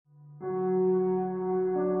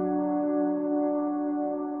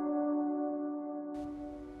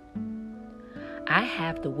I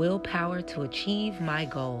have the willpower to achieve my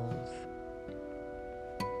goals.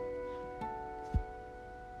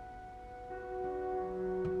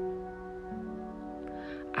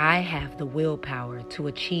 I have the willpower to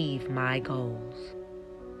achieve my goals.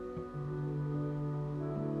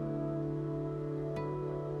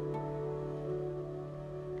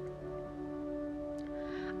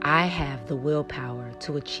 I have the willpower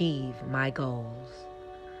to achieve my goals.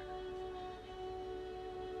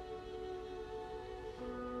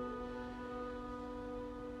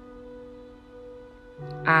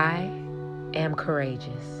 I am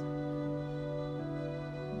courageous.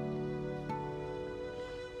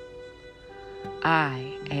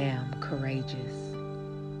 I am courageous.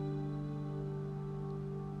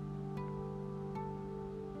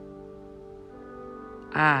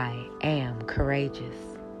 I am courageous.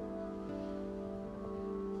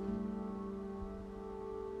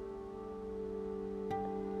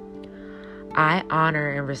 I honor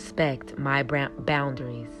and respect my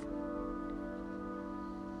boundaries.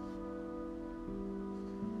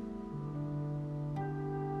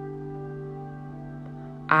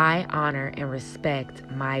 I honor and respect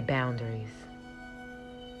my boundaries.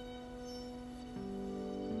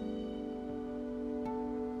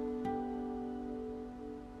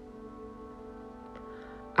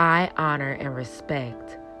 I honor and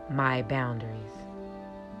respect my boundaries.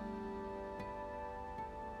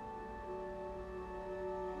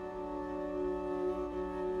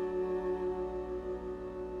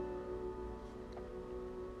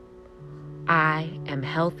 I am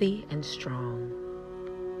healthy and strong.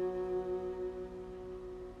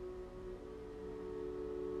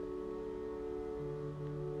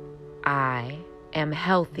 I am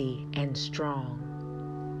healthy and strong.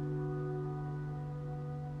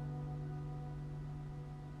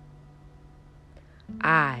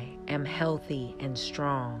 I am healthy and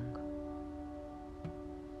strong.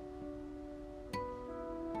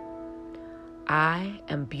 I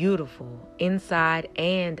am beautiful inside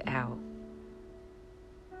and out.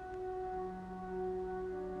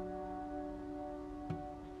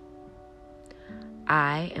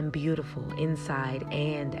 I am beautiful inside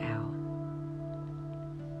and out.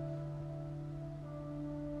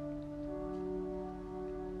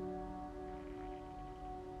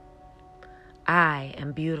 I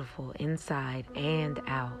am beautiful inside and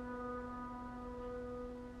out.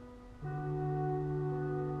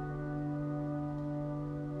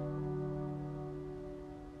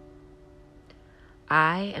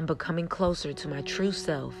 I am becoming closer to my true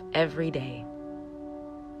self every day.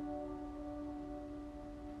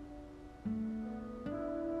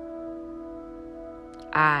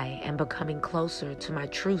 I am becoming closer to my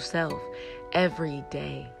true self every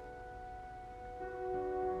day.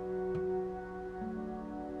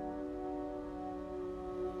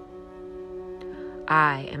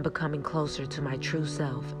 I am becoming closer to my true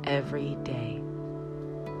self every day.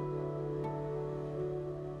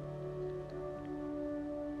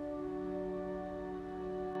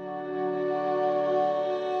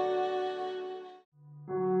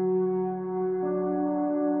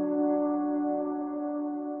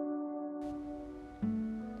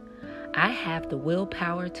 I have the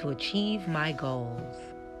willpower to achieve my goals.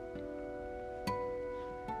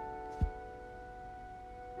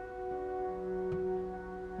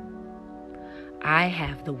 I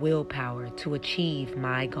have the willpower to achieve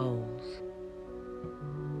my goals.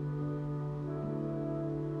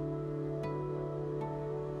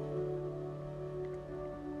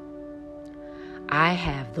 I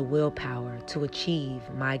have the willpower to achieve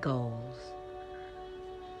my goals.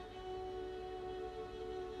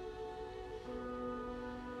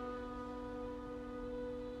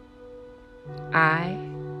 I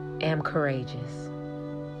am courageous.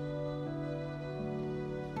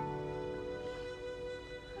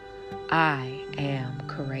 I am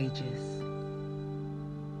courageous.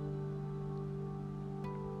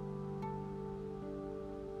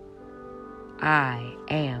 I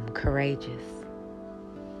am courageous.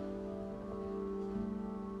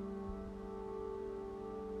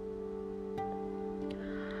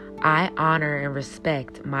 I honor and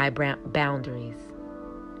respect my boundaries.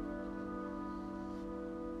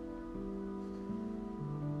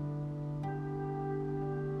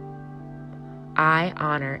 I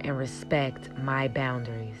honor and respect my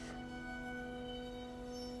boundaries.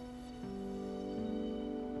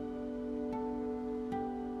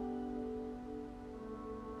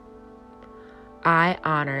 I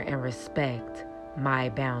honor and respect my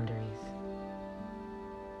boundaries.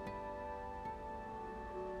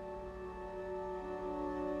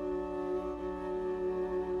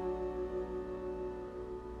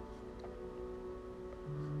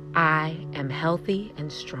 I I am healthy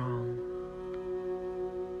and strong.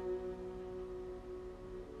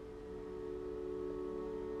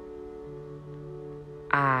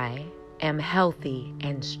 I am healthy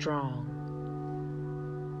and strong.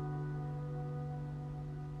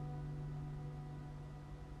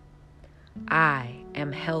 I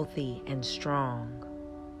am healthy and strong.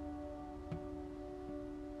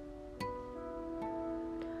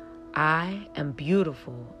 I am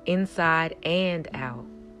beautiful inside and out.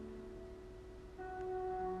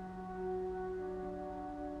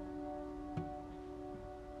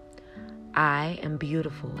 I am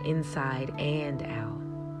beautiful inside and out.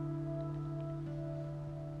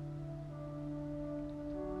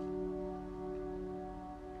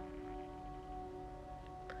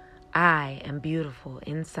 I am beautiful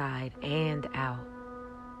inside and out.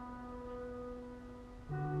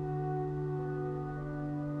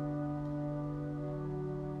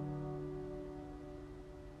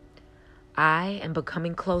 I am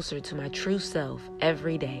becoming closer to my true self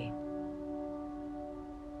every day.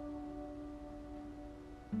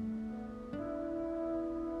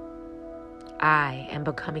 I am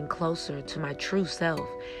becoming closer to my true self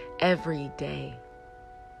every day.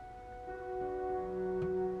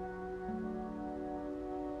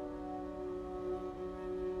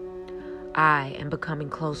 I am becoming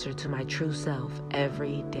closer to my true self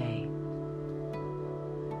every day.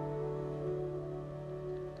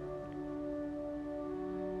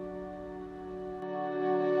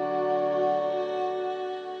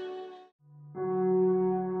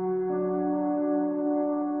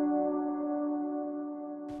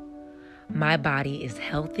 My body is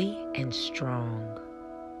healthy and strong.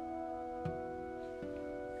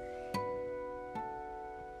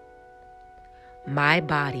 My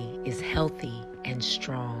body is healthy and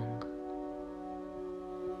strong.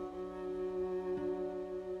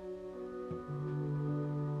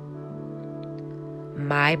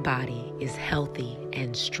 My body is healthy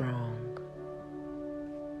and strong.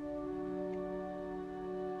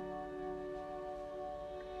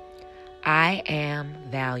 I am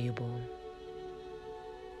valuable.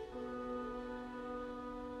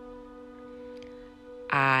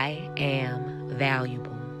 I am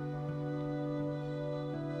valuable.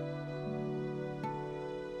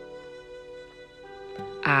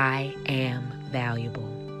 I am valuable.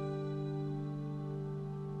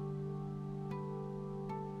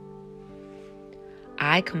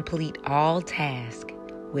 I complete all tasks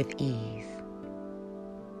with ease.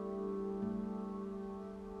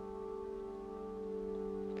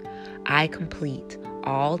 I complete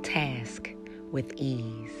all tasks with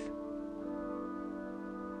ease.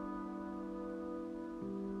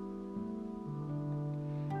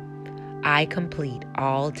 I complete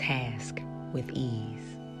all tasks with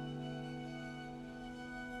ease.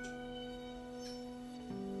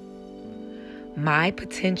 My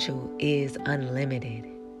potential is unlimited.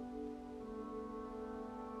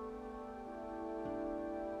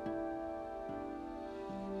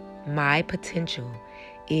 My potential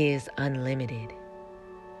is unlimited.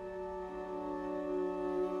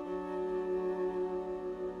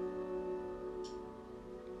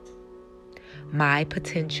 My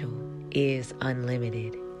potential is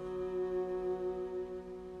unlimited.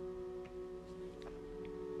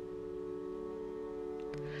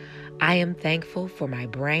 I am thankful for my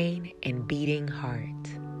brain and beating heart.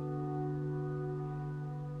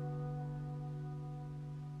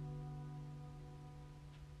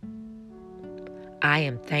 I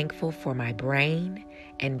am thankful for my brain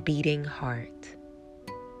and beating heart.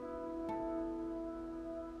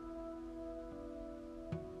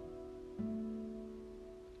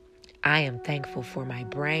 I am thankful for my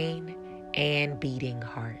brain and beating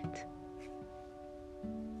heart.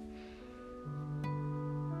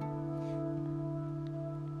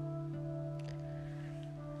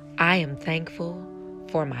 I am thankful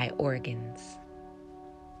for my organs.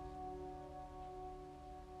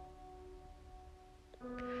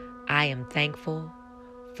 I am thankful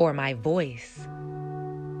for my voice.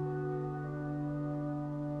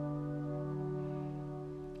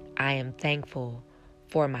 I am thankful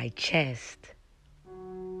for my chest.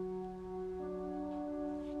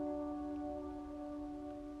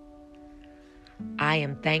 I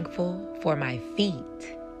am thankful for my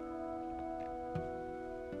feet.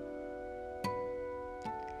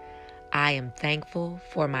 I am thankful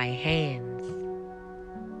for my hands.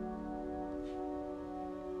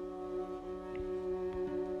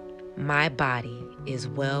 My body is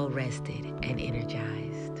well rested and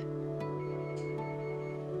energized.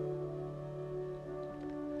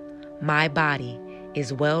 My body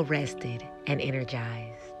is well rested and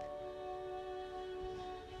energized.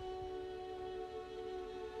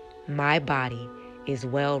 My body is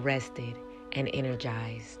well rested and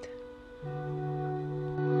energized.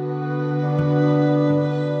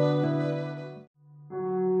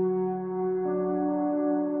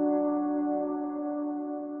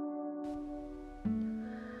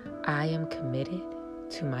 I am committed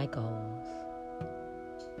to my goals.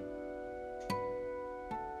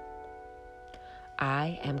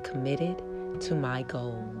 I am committed to my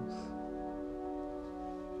goals.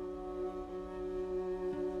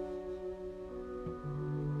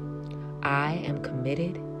 I am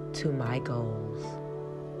committed to my goals.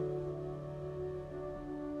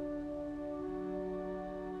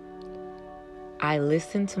 I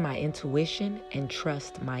listen to my intuition and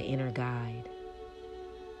trust my inner guide.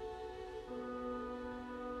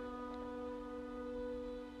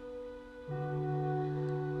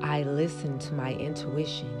 I listen to my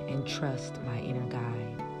intuition and trust my inner guide.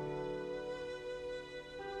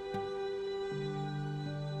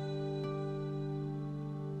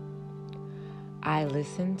 I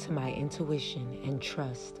listen to my intuition and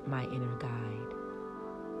trust my inner guide.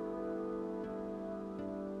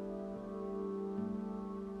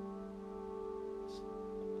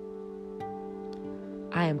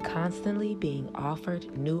 I am constantly being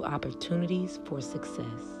offered new opportunities for success.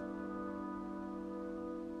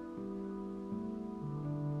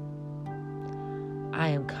 I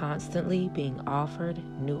am constantly being offered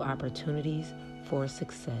new opportunities for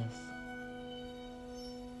success.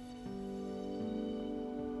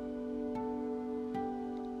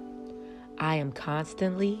 I am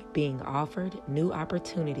constantly being offered new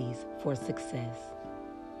opportunities for success.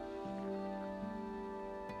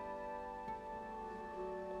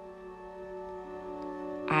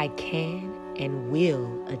 I can and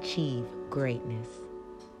will achieve greatness.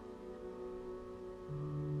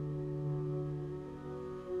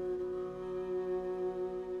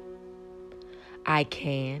 I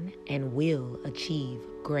can and will achieve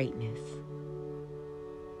greatness.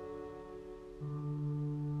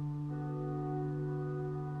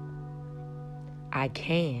 I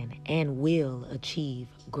can and will achieve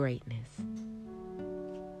greatness.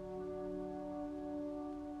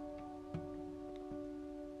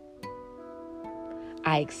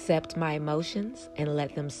 I accept my emotions and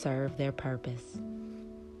let them serve their purpose.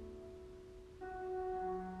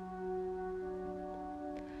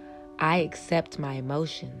 I accept my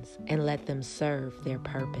emotions and let them serve their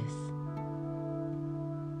purpose.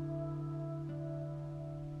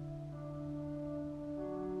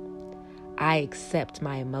 I accept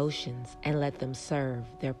my emotions and let them serve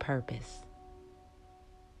their purpose.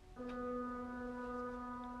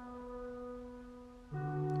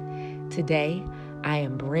 Today, I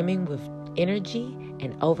am brimming with energy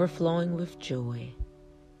and overflowing with joy.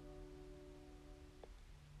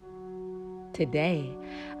 Today,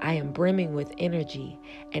 I am brimming with energy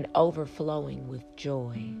and overflowing with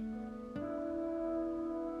joy.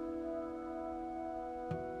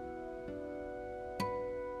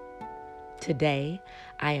 Today,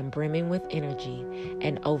 I am brimming with energy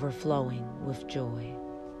and overflowing with joy.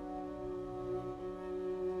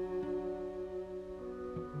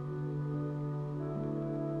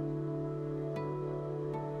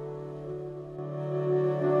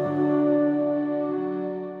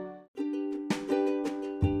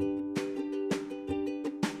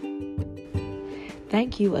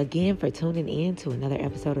 Thank you again for tuning in to another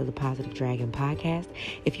episode of the Positive Dragon Podcast.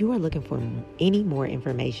 If you are looking for any more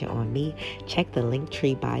information on me, check the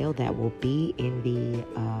Linktree bio that will be in the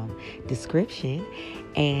description.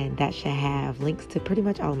 And that should have links to pretty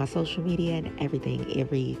much all of my social media and everything,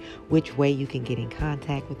 every which way you can get in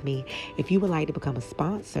contact with me. If you would like to become a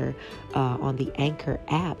sponsor on the Anchor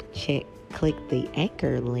app, click the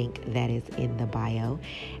Anchor link that is in the bio.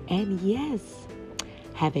 And yes,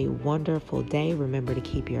 have a wonderful day. Remember to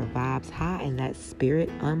keep your vibes high and that spirit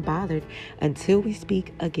unbothered until we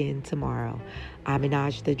speak again tomorrow. I'm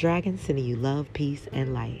Minaj the Dragon, sending you love, peace,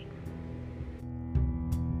 and light.